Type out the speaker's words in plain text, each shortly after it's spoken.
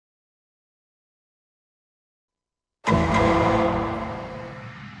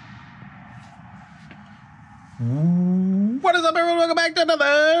What is up, everyone? Welcome back to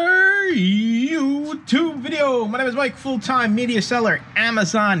another YouTube video. My name is Mike, full-time media seller,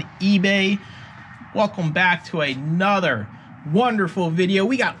 Amazon, eBay. Welcome back to another wonderful video.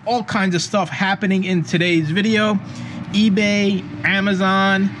 We got all kinds of stuff happening in today's video. eBay,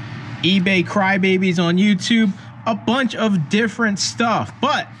 Amazon, eBay crybabies on YouTube, a bunch of different stuff.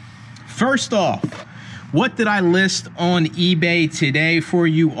 But first off, what did I list on eBay today for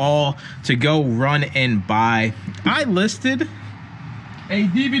you all to go run and buy? I listed a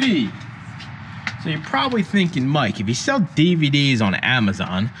DVD. So you're probably thinking, Mike, if you sell DVDs on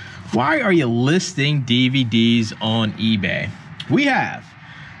Amazon, why are you listing DVDs on eBay? We have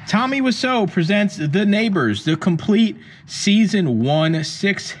Tommy Wiseau presents The Neighbors, the complete season 1,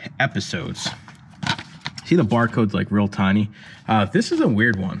 6 episodes. See, the barcode's like real tiny. This is a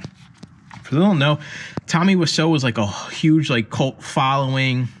weird one. For those who don't know, Tommy Wiseau was like a huge cult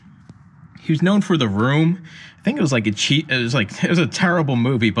following. He was known for The Room. I think it was like it was a terrible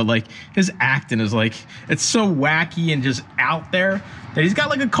movie, but like his acting is like, it's so wacky and just out there that he's got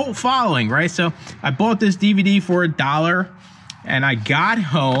like a cult following, right? So I bought this DVD for $1 and I got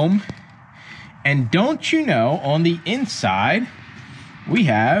home, and don't you know, on the inside we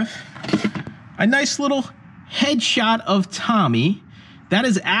have a nice little headshot of Tommy that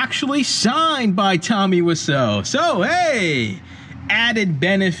is actually signed by Tommy Wiseau. So, hey, added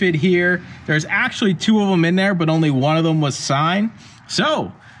benefit here. There's actually 2 of them in there, but only one of them was signed.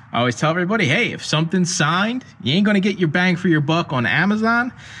 So, I always tell everybody, hey, if something's signed, you ain't gonna get your bang for your buck on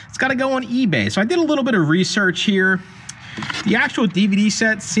Amazon. It's gotta go on eBay. So I did a little bit of research here. The actual DVD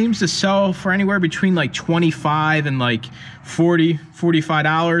set seems to sell for anywhere between like $25 and like $40,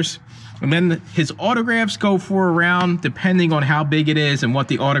 $45. And then his autographs go for around, depending on how big it is and what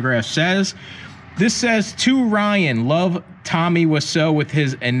the autograph says. This says, to Ryan, love Tommy Wiseau, with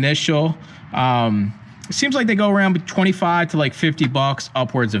his initial. It seems like they go around 25 to like $50,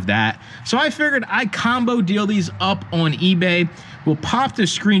 upwards of that. So I figured I'd combo deal these up on eBay. We'll pop the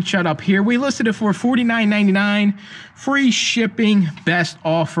screenshot up here. We listed it for $49.99. Free shipping, best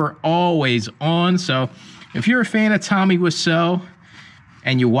offer always on. So if you're a fan of Tommy Wiseau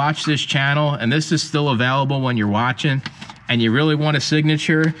and you watch this channel and this is still available when you're watching and you really want a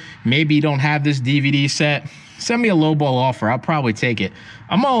signature, maybe you don't have this DVD set, send me a lowball offer. I'll probably take it.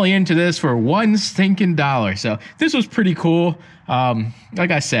 I'm only into this for $1 stinking. So this was pretty cool.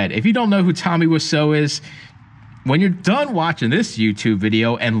 Like I said, if you don't know who Tommy Wiseau is, when you're done watching this YouTube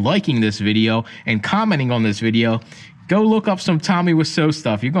video and liking this video and commenting on this video, go look up some Tommy Wiseau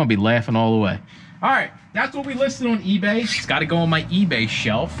stuff. You're going to be laughing all the way. All right, that's what we listed on eBay. It's got to go on my eBay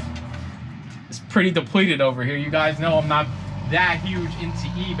shelf. It's pretty depleted over here. You guys know I'm not that huge into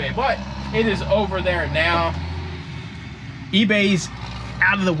eBay, but it is over there now. eBay's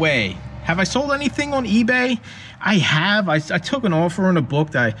out of the way. Have I sold anything on eBay? I have. I took an offer on a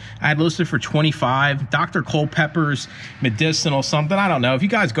book that I had listed for $25. Dr. Culpepper's medicinal something. I don't know. If you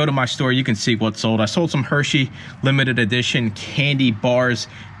guys go to my store, you can see what's sold. I sold some Hershey limited edition candy bars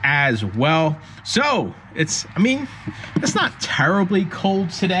as well. So it's not terribly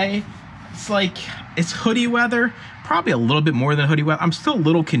cold today. It's hoodie weather, probably a little bit more than hoodie weather. I'm still a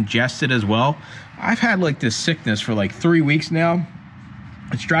little congested as well. I've had like this sickness for like 3 weeks now.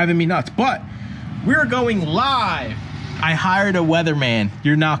 It's driving me nuts, but we're going live. I hired a weatherman.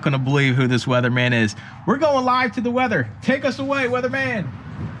 You're not gonna believe who this weatherman is. We're going live to the weather. Take us away, weatherman.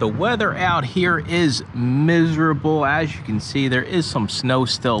 The weather out here is miserable. As you can see, there is some snow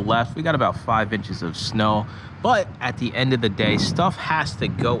still left. We got about 5 inches of snow, but at the end of the day, stuff has to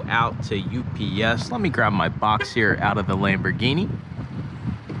go out to UPS. Let me grab my box here out of the Lamborghini.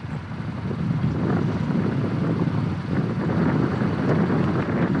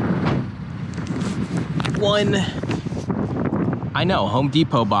 I know, Home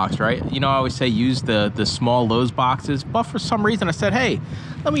Depot box, right? You know, I always say use the small Lowe's boxes, but for some reason I said, hey,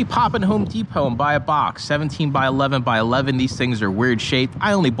 let me pop in Home Depot and buy a box. 17 by 11 by 11. These things are weird shaped.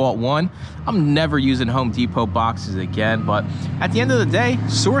 I only bought one. I'm never using Home Depot boxes again, but at the end of the day,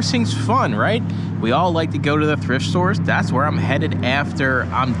 sourcing's fun, right? We all like to go to the thrift stores. That's where I'm headed after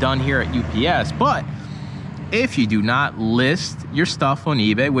I'm done here at UPS. But if you do not list your stuff on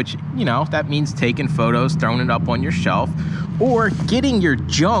eBay, which, you know, that means taking photos, throwing it up on your shelf, or getting your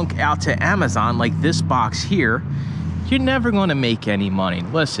junk out to Amazon like this box here, you're never going to make any money.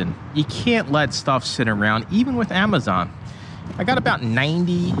 Listen, you can't let stuff sit around, even with Amazon. I got about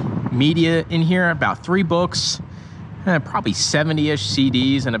 90 media in here, about 3 books, probably 70-ish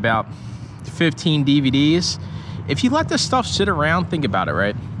CDs, and about 15 DVDs. If you let this stuff sit around, think about it,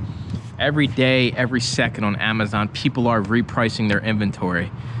 right? Every day, every second on Amazon, people are repricing their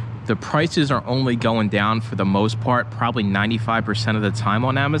inventory. the prices are only going down for the most part, probably 95% of the time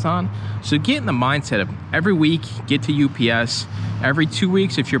on Amazon. So get in the mindset of every week, get to UPS. Every 2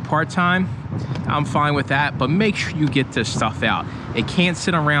 weeks, if you're part-time, I'm fine with that, but make sure you get this stuff out. It can't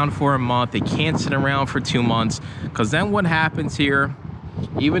sit around for a month. It can't sit around for 2 months, because then what happens here,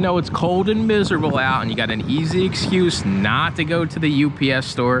 even though it's cold and miserable out and you got an easy excuse not to go to the UPS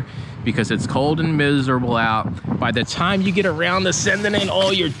store because it's cold and miserable out, by the time you get around to sending in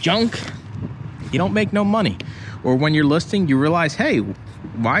all your junk, you don't make no money. Or when you're listing, you realize, hey,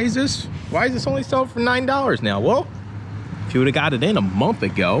 why is this only selling for $9 now? Well, if you would have got it in a month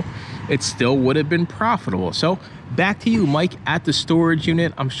ago, it still would have been profitable. So back to you, Mike, at the storage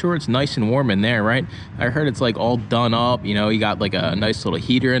unit. I'm sure it's nice and warm in there, right? I heard it's like all done up, you know, you got like a nice little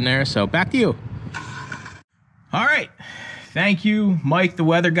heater in there. So back to you. All right. Thank you, Mike, the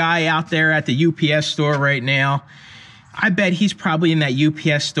weather guy out there at the UPS store right now. I bet he's probably in that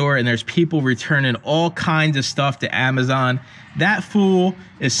UPS store and there's people returning all kinds of stuff to Amazon. That fool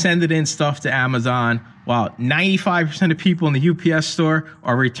is sending in stuff to Amazon while 95% of people in the UPS store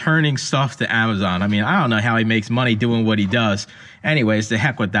are returning stuff to Amazon. I mean, I don't know how he makes money doing what he does. Anyways, the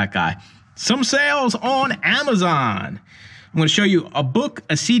heck with that guy. Some sales on Amazon. I'm going to show you a book,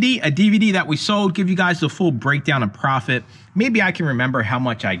 a CD, a DVD that we sold, give you guys the full breakdown of profit. Maybe I can remember how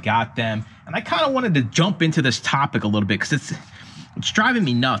much I got them. And I kind of wanted to jump into this topic a little bit because it's driving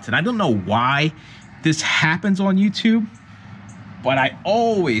me nuts. And I don't know why this happens on YouTube, but I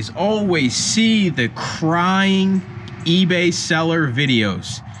always see the crying eBay seller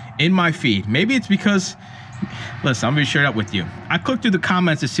videos in my feed. Maybe it's because, listen, I'm going to share that with you. I click through the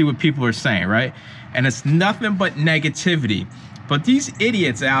comments to see what people are saying, right? And it's nothing but negativity. But these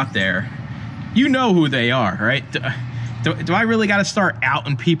idiots out there, you know who they are, right? Do I really got to start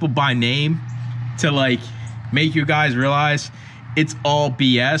outing people by name to like make you guys realize it's all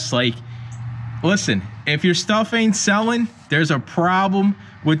BS? Like, listen, if your stuff ain't selling, there's a problem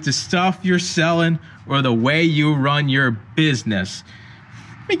with the stuff you're selling or the way you run your business.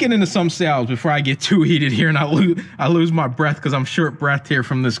 Let me get into some sales before I get too heated here and I lose my breath because I'm short breathed here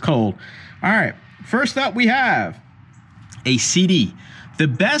from this cold. All right. First up, we have a CD, the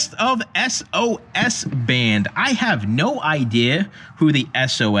Best of SOS Band. I have no idea who the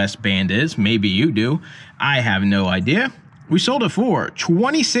SOS Band is. Maybe you do. I have no idea. We sold it for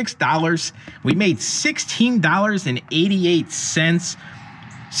 $26. We made $16.88.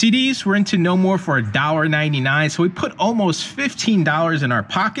 CDs were into no more for $1.99. So we put almost $15 in our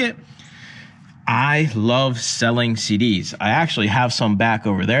pocket. I love selling CDs. I actually have some back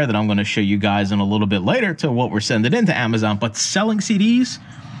over there that I'm going to show you guys in a little bit later to what we're sending into Amazon. But selling CDs,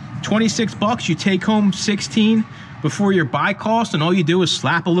 26 bucks, you take home 16 before your buy cost, and all you do is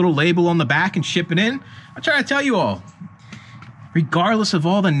slap a little label on the back and ship it in. I try to tell you all, regardless of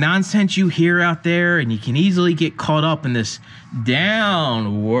all the nonsense you hear out there, and you can easily get caught up in this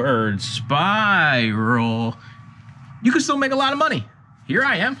downward spiral, you can still make a lot of money. Here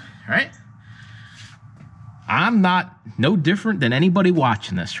I am, all right? I'm no different than anybody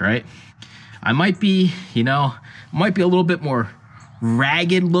watching this, right? I might be, might be a little bit more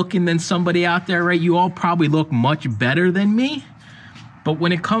ragged looking than somebody out there, right? You all probably look much better than me. But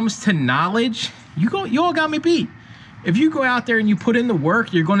when it comes to knowledge, you all got me beat. If you go out there and you put in the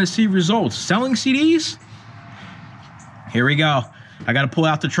work, you're going to see results. Selling CDs? Here we go. I got to pull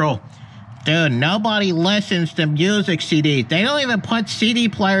out the troll. Dude, nobody listens to music CDs. They don't even put CD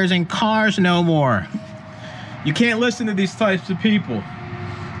players in cars no more. You can't listen to these types of people.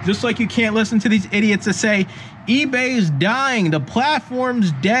 Just like you can't listen to these idiots that say, eBay is dying, the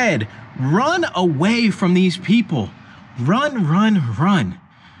platform's dead. Run away from these people. Run, run, run.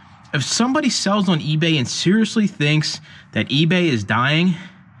 If somebody sells on eBay and seriously thinks that eBay is dying,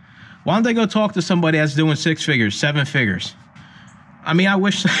 why don't they go talk to somebody that's doing 6 figures, 7 figures? I mean, I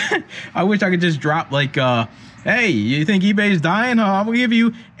wish I could just drop like, hey, you think eBay is dying? I'm going to give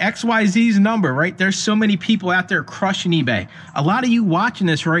you XYZ's number, right? There's so many people out there crushing eBay. A lot of you watching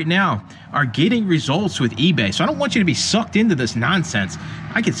this right now are getting results with eBay. So I don't want you to be sucked into this nonsense.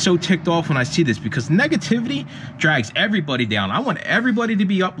 I get so ticked off when I see this because negativity drags everybody down. I want everybody to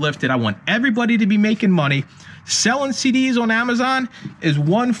be uplifted. I want everybody to be making money. Selling CDs on Amazon is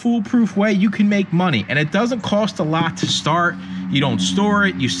one foolproof way you can make money. And it doesn't cost a lot to start. You don't store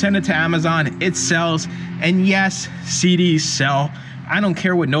it. You send it to Amazon. It sells. And yes, CDs sell. I don't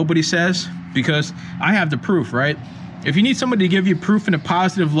care what nobody says because I have the proof, right? If you need somebody to give you proof in a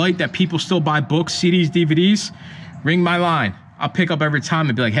positive light that people still buy books, CDs, DVDs, ring my line. I'll pick up every time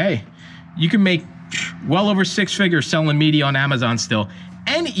and be like, hey, you can make well over 6 figures selling media on Amazon still.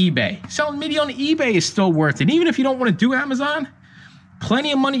 And eBay. Selling media on eBay is still worth it. Even if you don't want to do Amazon,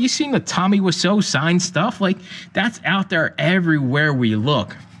 plenty of money. You seen the Tommy Wiseau signed stuff? Like, that's out there everywhere we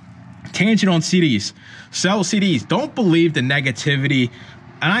look. Tangent on CDs. Sell CDs. Don't believe the negativity.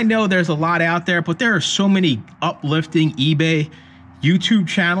 And I know there's a lot out there, but there are so many uplifting eBay YouTube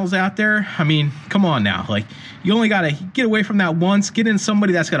channels out there. I mean, come on now. Like, you only got to get away from that once. Get in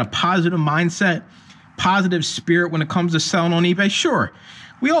somebody that's got a positive mindset, positive spirit when it comes to selling on eBay. Sure,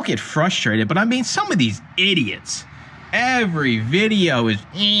 we all get frustrated, but I mean, some of these idiots, every video is,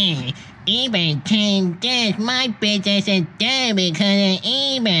 eBay changed this. My business is dead because of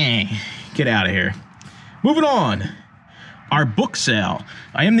eBay. Get out of here. Moving on. Our book sale.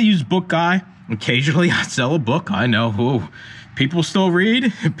 I am the used book guy. Occasionally, I sell a book. I know who. People still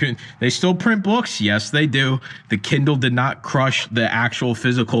read. They still print books. Yes, they do. The Kindle did not crush the actual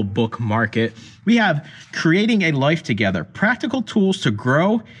physical book market. We have Creating a Life Together. Practical tools to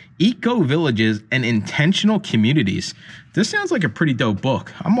grow eco villages and intentional communities. This sounds like a pretty dope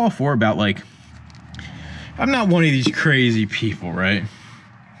book. I'm all for about, like, I'm not one of these crazy people, right?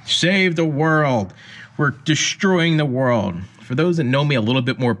 Save the world. We're destroying the world. For those that know me a little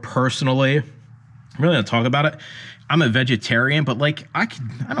bit more personally, I'm really gonna talk about it. I'm a vegetarian, but like I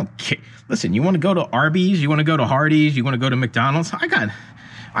don't care. Listen, you want to go to Arby's, you want to go to Hardee's, you want to go to McDonald's.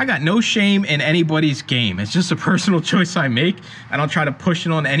 I got no shame in anybody's game. It's just a personal choice I make. I don't try to push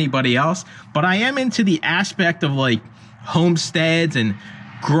it on anybody else. But I am into the aspect of like homesteads and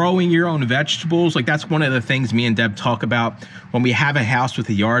growing your own vegetables. Like, that's one of the things me and Deb talk about when we have a house with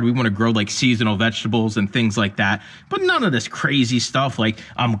a yard. We want to grow like seasonal vegetables and things like that, but none of this crazy stuff like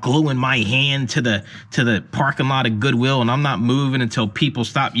I'm gluing my hand to the parking lot of Goodwill and I'm not moving until people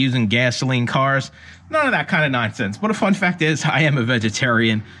stop using gasoline cars. None of that kind of nonsense. But a fun fact is I am a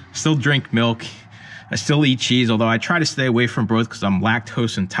vegetarian, still drink milk, I still eat cheese, although I try to stay away from both because I'm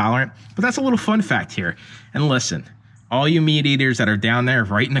lactose intolerant. But that's a little fun fact here. And listen, all you meat eaters that are down there,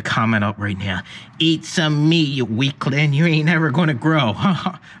 writing a comment up right now. Eat some meat, you weakling. You ain't never going to grow.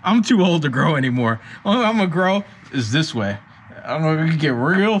 I'm too old to grow anymore. All I'm going to grow is this way. I'm going to get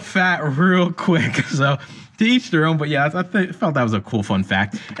real fat real quick. So to each their own. But yeah, I felt that was a cool fun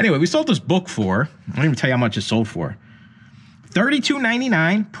fact. Anyway, we sold this book for, I don't even tell you how much it sold for.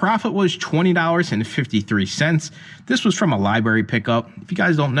 $32.99. Profit was $20.53. This was from a library pickup. If you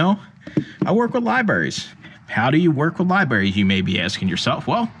guys don't know, I work with libraries. How do you work with libraries, you may be asking yourself?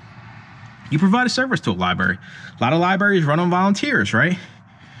 Well, you provide a service to a library. A lot of libraries run on volunteers, right?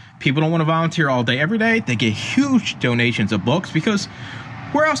 People don't want to volunteer all day, every day. They get huge donations of books because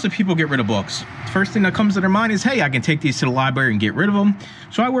where else do people get rid of books? First thing that comes to their mind is, hey, I can take these to the library and get rid of them.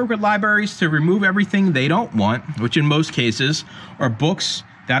 So I work with libraries to remove everything they don't want, which in most cases are books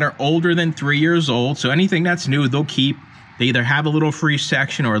that are older than 3 years old. So anything that's new, they'll keep. They either have a little free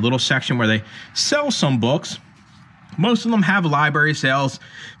section or a little section where they sell some books. Most of them have library sales,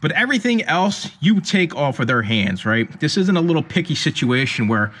 but everything else you take off of their hands, right? This isn't a little picky situation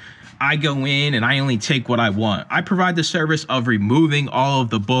where I go in and I only take what I want. I provide the service of removing all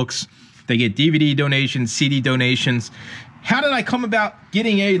of the books. They get DVD donations, CD donations. How did I come about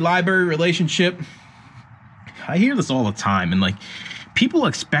getting a library relationship? I hear this all the time, and like people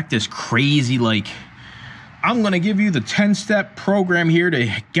expect this crazy, like, I'm going to give you the 10-step program here to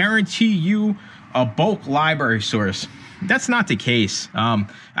guarantee you a bulk library source. That's not the case. I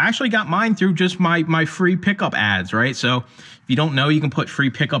actually got mine through just my free pickup ads, right? So if you don't know, you can put free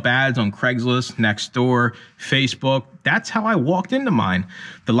pickup ads on Craigslist, Nextdoor, Facebook. That's how I walked into mine.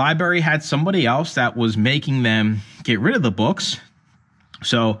 The library had somebody else that was making them get rid of the books.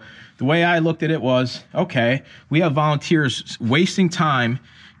 So the way I looked at it was, okay, we have volunteers wasting time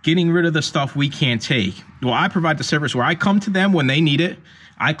getting rid of the stuff we can't take. Well, I provide the service where I come to them when they need it.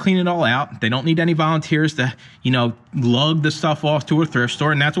 I clean it all out. They don't need any volunteers to, lug the stuff off to a thrift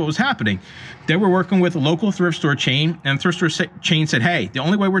store. And that's what was happening. They were working with a local thrift store chain, and the thrift store chain said, hey, the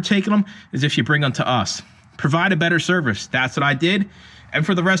only way we're taking them is if you bring them to us. Provide a better service. That's what I did. And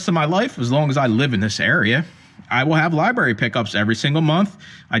for the rest of my life, as long as I live in this area, I will have library pickups every single month.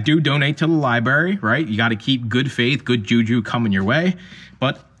 I do donate to the library, right? You got to keep good faith, good juju coming your way,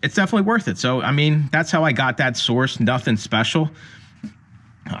 but it's definitely worth it. So, I mean, that's how I got that source. Nothing special.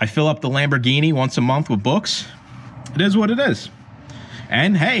 I fill up the Lamborghini once a month with books. It is what it is.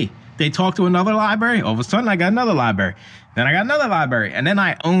 And hey, they talk to another library. All of a sudden, I got another library. Then I got another library. And then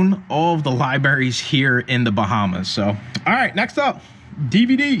I own all of the libraries here in the Bahamas. So, all right, next up,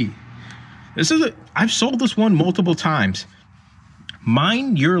 DVD. I've sold this one multiple times.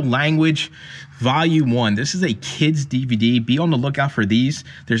 Mind Your Language Volume 1. This is a kids DVD. Be on the lookout for these.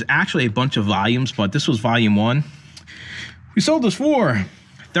 There's actually a bunch of volumes, but this was Volume 1. We sold this for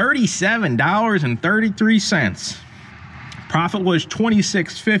 $37.33. Profit was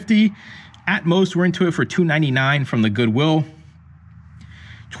 $26.50. At most, we're into it for $2.99 from the Goodwill.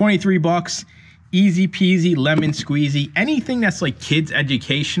 23 bucks. Easy peasy, lemon squeezy. Anything that's like kids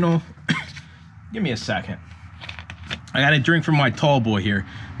educational. Give me a second. I got a drink from my tall boy here.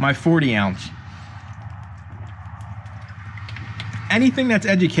 My 40 ounce. Anything that's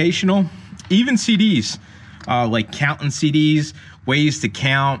educational. Even CDs. Like counting CDs. Ways to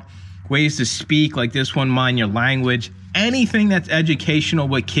count. Ways to speak. Like this one, Mind Your Language. Anything that's educational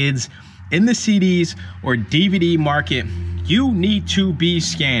with kids in the CDs or DVD market, you need to be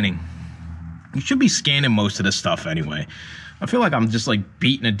scanning. You should be scanning most of this stuff anyway. I feel like I'm just like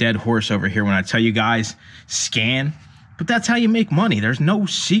beating a dead horse over here when I tell you guys scan, but that's how you make money. There's no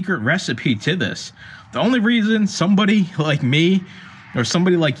secret recipe to this. The only reason somebody like me or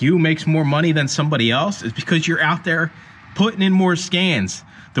somebody like you makes more money than somebody else is because you're out there putting in more scans.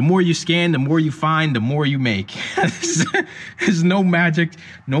 The more you scan, the more you find, the more you make. There's no magic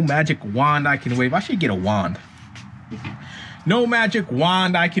wand I can wave. I should get a wand. No magic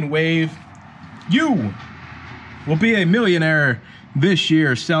wand I can wave. You will be a millionaire this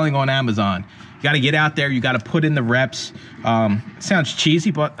year selling on Amazon. You got to get out there. You got to put in the reps. It sounds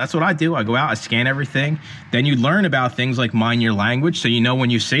cheesy, but that's what I do. I go out, I scan everything. Then you learn about things like Mind Your Language. So you know when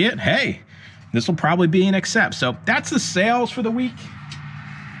you see it, hey, this will probably be an accept. So that's the sales for the week.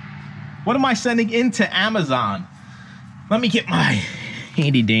 What am I sending into Amazon? Let me get my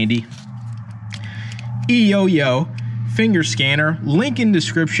handy dandy EOYO finger scanner. Link in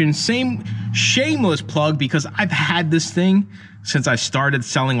description. Same shameless plug because I've had this thing since I started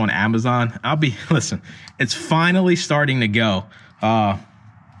selling on Amazon. Listen, it's finally starting to go. I've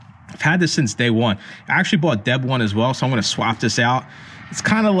had this since day one. I actually bought Deb one as well, so I'm going to swap this out. It's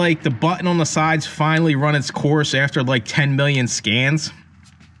kind of like the button on the sides finally run its course after like 10 million scans.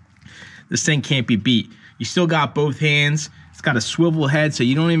 This thing can't be beat. You still got both hands. It's got a swivel head, so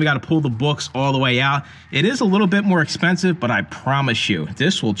you don't even got to pull the books all the way out. It is a little bit more expensive, but I promise you,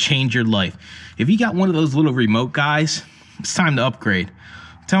 this will change your life. If you got one of those little remote guys, it's time to upgrade.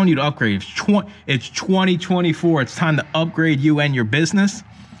 I'm telling you to upgrade. It's 2024. It's time to upgrade you and your business.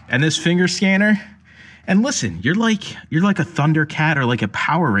 And this finger scanner, and listen, you're like a Thundercat or like a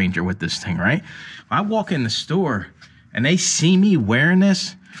Power Ranger with this thing, right? I walk in the store and they see me wearing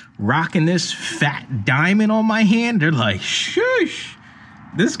this, rocking this fat diamond on my hand, they're like, shush,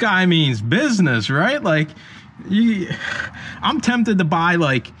 this guy means business, right? Like, I'm tempted to buy,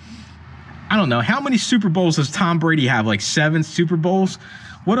 like, I don't know, how many Super Bowls does Tom Brady have? Like 7 Super Bowls?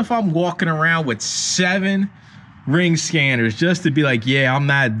 What if I'm walking around with 7 ring scanners just to be like, yeah, I'm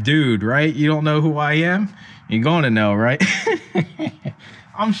that dude, right? You don't know who I am? You're going to know, right?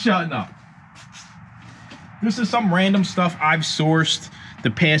 I'm shutting up. This is some random stuff I've sourced the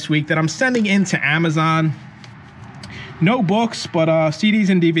past week that I'm sending into Amazon. No books, but CDs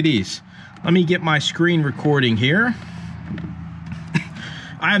and DVDs. Let me get my screen recording here.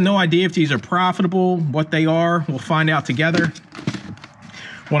 I have no idea if these are profitable, what they are. We'll find out together.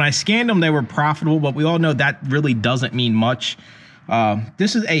 When I scanned them, they were profitable, but we all know that really doesn't mean much.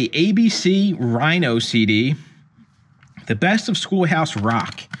 This is a ABC Rhino CD. The Best of Schoolhouse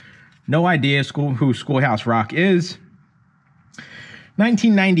Rock. No idea who Schoolhouse Rock is.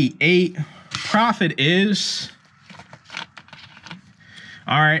 1998. Profit is...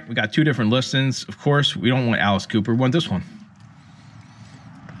 All right, we got 2 different listings. Of course, we don't want Alice Cooper. We want this one.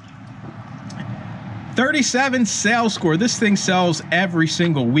 37 sales score. This thing sells every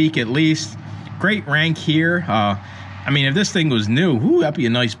single week at least. Great rank here. I mean, if this thing was new, that'd be a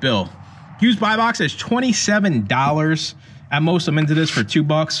nice bill. Used buy box is $27. At most, I'm into this for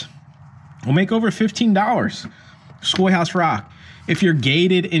 $2. We'll make over $15. Schoolhouse Rock. If you're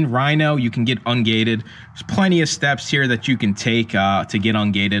gated in Rhino, you can get ungated. There's plenty of steps here that you can take to get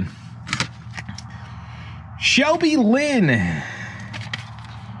ungated. Shelby Lynn.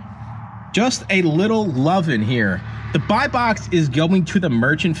 Just a little lovin' here. The buy box is going to the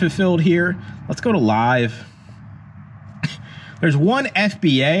merchant fulfilled here. Let's go to live. There's one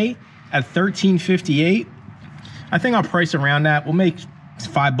FBA at $13.58. I think I'll price around that. We'll make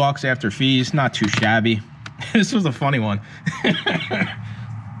 $5 after fees. Not too shabby. This was a funny one. I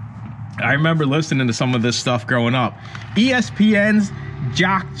remember listening to some of this stuff growing up. ESPN's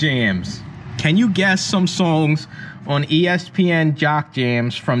Jock Jams. Can you guess some songs on ESPN Jock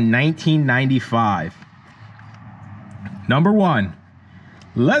Jams from 1995? Number 1,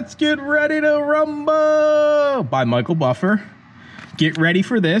 Let's Get Ready to Rumble by Michael Buffer. Get Ready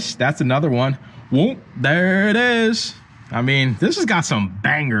for This. That's another one. Whoop, there it is. I mean, this has got some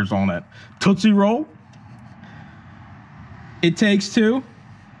bangers on it. Tootsie Roll. It Takes Two.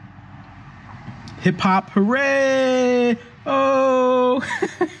 Hip Hop Hooray. Oh,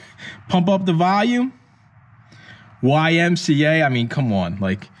 pump up the volume. YMCA, I mean, come on.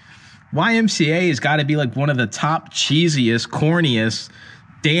 Like, YMCA has got to be like one of the top cheesiest, corniest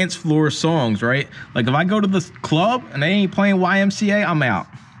dance floor songs, right? Like, if I go to the club and they ain't playing YMCA, I'm out.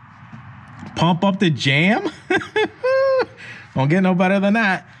 Pump up the jam. Don't get no better than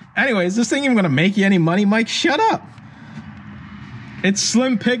that. Anyway, is this thing even gonna make you any money, Mike? Shut up. It's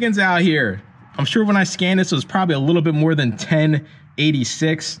slim pickings out here. I'm sure when I scanned this, it was probably a little bit more than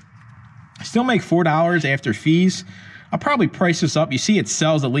 $10.86. I still make $4 after fees. I'll probably price this up. You see it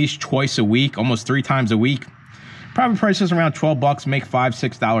sells at least twice a week, almost 3 times a week. Probably price this around 12 bucks, make $5,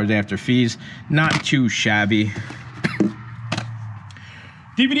 $6 after fees. Not too shabby.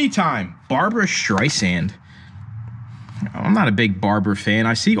 DVD time, Barbra Streisand. I'm not a big Barbra fan.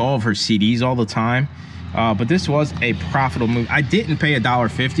 I see all of her CDs all the time, but this was a profitable move. I didn't pay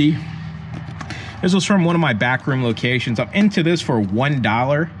 $1.50. This was from one of my backroom locations. I'm into this for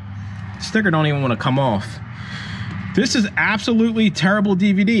 $1. Sticker don't even want to come off. This is absolutely terrible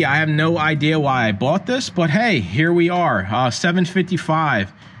DVD. I have no idea why I bought this, but hey, here we are.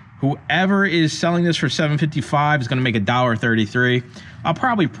 $7.55. Whoever is selling this for $7.55 is going to make $1.33. I'll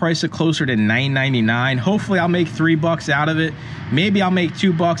probably price it closer to $9.99. Hopefully I'll make $3 out of it. Maybe I'll make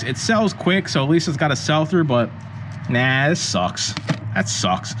 $2. It sells quick, so at least it's got a sell through, but nah, this sucks. That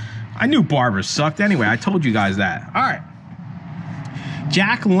sucks. I knew Barbra sucked anyway. I told you guys that. All right.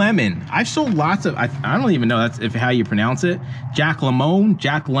 Jack Lemmon. I've sold lots of, I don't even know that's how you pronounce it. Jack Lemmon,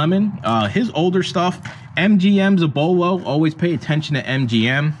 Jack Lemmon. His older stuff. MGM's a bolo. Always pay attention to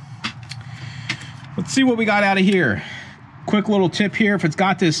MGM. Let's see what we got out of here. Quick little tip here. If it's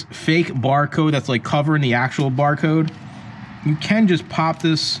got this fake barcode that's like covering the actual barcode, you can just pop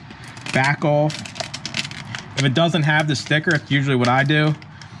this back off. If it doesn't have the sticker, it's usually what I do.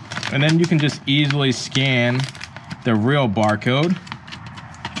 And then you can just easily scan the real barcode.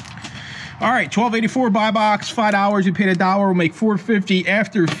 All right, $12.84 buy box, $5. You paid $1. We'll make $4.50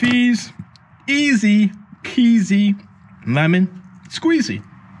 after fees. Easy peasy lemon squeezy.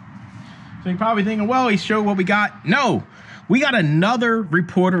 So you're probably thinking, well, he showed what we got. No, we got another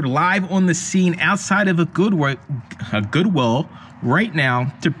reporter live on the scene outside of a Goodwill right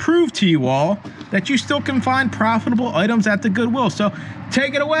now to prove to you all that you still can find profitable items at the Goodwill. So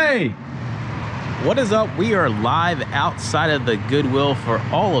take it away. What is up? We are live outside of the Goodwill for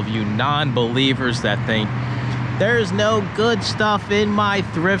all of you non-believers that think there's no good stuff in my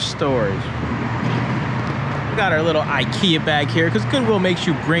thrift stores. We got our little IKEA bag here because Goodwill makes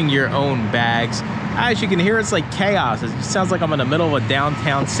you bring your own bags. As you can hear, it's like chaos. It sounds like I'm in the middle of a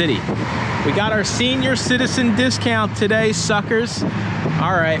downtown city. We got our senior citizen discount today, suckers.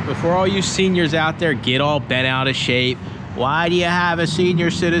 All right, before all you seniors out there get all bent out of shape, why do you have a senior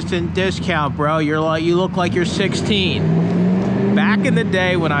citizen discount, bro? You look like you're 16. Back in the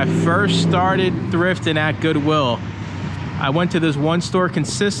day when I first started thrifting at Goodwill, I went to this one store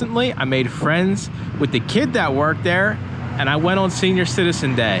consistently. I made friends with the kid that worked there, and I went on Senior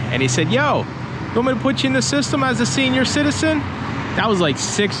Citizen Day. And he said, yo, you want me to put you in the system as a senior citizen? That was like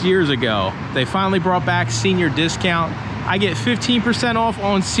 6 years ago. They finally brought back senior discount. I get 15% off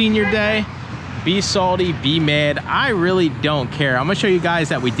on Senior Day. Be salty, be mad. I really don't care. I'm gonna show you guys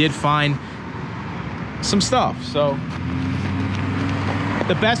that we did find some stuff. So,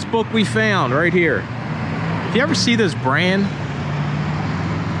 the best book we found right here. If you ever see this brand,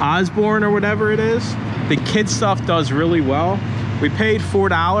 Osborne or whatever it is, the kid stuff does really well. We paid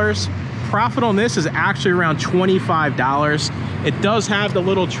 $4. Profit on this is actually around $25. It does have the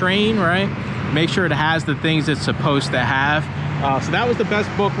little train, right? Make sure it has the things it's supposed to have. So that was the best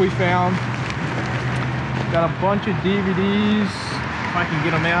book we found. Got a bunch of DVDs, if I can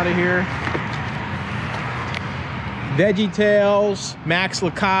get them out of here. VeggieTales, Max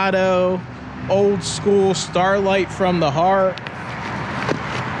Lucado, Old School, Starlight from the Heart.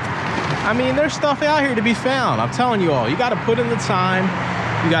 I mean, there's stuff out here to be found. I'm telling you all, you got to put in the time.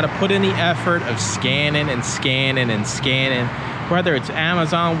 You got to put in the effort of scanning and scanning and scanning. Whether it's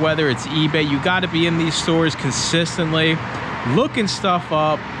Amazon, whether it's eBay, you got to be in these stores consistently, looking stuff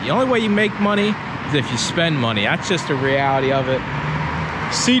up. The only way you make money is if you spend money. That's just the reality of it.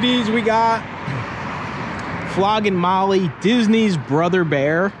 CDs we got. Flogging Molly, Disney's Brother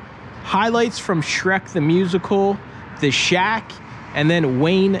Bear, highlights from Shrek the Musical, The Shack, and then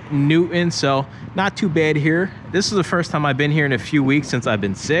Wayne Newton. So not too bad here. This is the first time I've been here in a few weeks since I've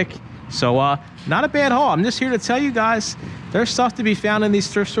been sick. So not a bad haul. I'm just here to tell you guys there's stuff to be found in these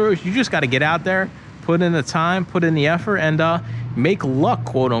thrift stores. You just got to get out there, put in the time, put in the effort, and make luck,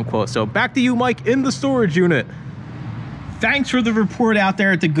 quote unquote. So back to you, Mike, in the storage unit. Thanks for the report out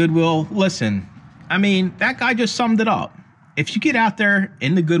there at the Goodwill. Listen, I mean, that guy just summed it up. if you get out there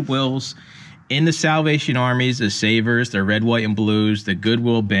in the Goodwills, in the Salvation Armies, the Savers, the Red, White, and Blues, the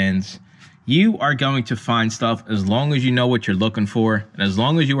Goodwill bins, you are going to find stuff as long as you know what you're looking for and as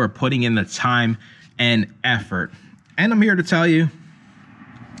long as you are putting in the time and effort. And I'm here to tell you,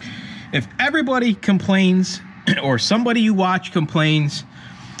 if everybody complains or somebody you watch complains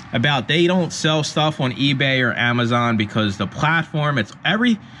about they don't sell stuff on eBay or Amazon because the platform,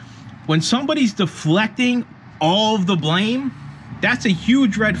 when somebody's deflecting all of the blame, that's a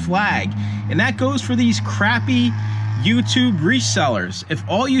huge red flag. And that goes for these crappy YouTube resellers. If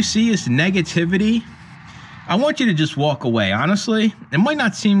all you see is negativity, I want you to just walk away. Honestly, it might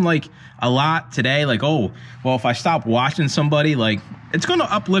not seem like a lot today, like, oh, well, if I stop watching somebody, like, it's going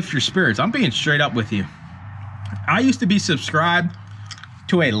to uplift your spirits. I'm being straight up with you. I used to be subscribed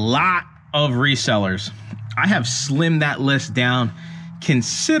to a lot of resellers. I have slimmed that list down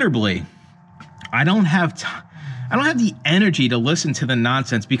considerably. I don't have the energy to listen to the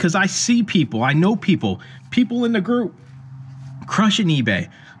nonsense because I see people, I know people in the group crushing eBay,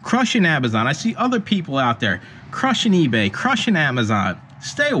 crushing Amazon. I see other people out there crushing eBay, crushing Amazon.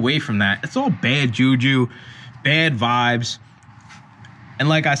 Stay away from that. It's all bad juju, bad vibes. And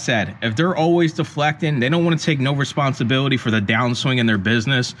like I said, if they're always deflecting, they don't want to take no responsibility for the downswing in their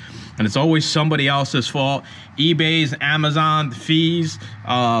business, and it's always somebody else's fault. eBay's, Amazon, the fees,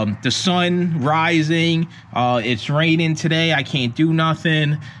 the sun rising, it's raining today, I can't do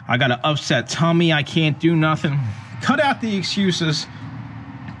nothing, I got an upset tummy, I can't do nothing. Cut out the excuses.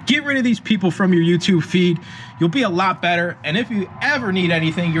 Get rid of these people from your YouTube feed. You'll be a lot better. And if you ever need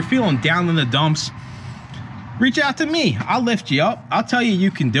anything, you're feeling down in the dumps, reach out to me. I'll lift you up. I'll tell you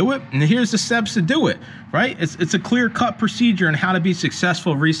you can do it. And here's the steps to do it, right? It's a clear-cut procedure on how to be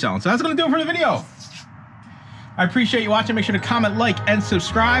successful reselling. So that's going to do it for the video. I appreciate you watching. Make sure to comment, like, and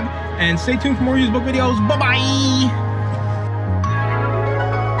subscribe. And stay tuned for more used book videos. Bye-bye.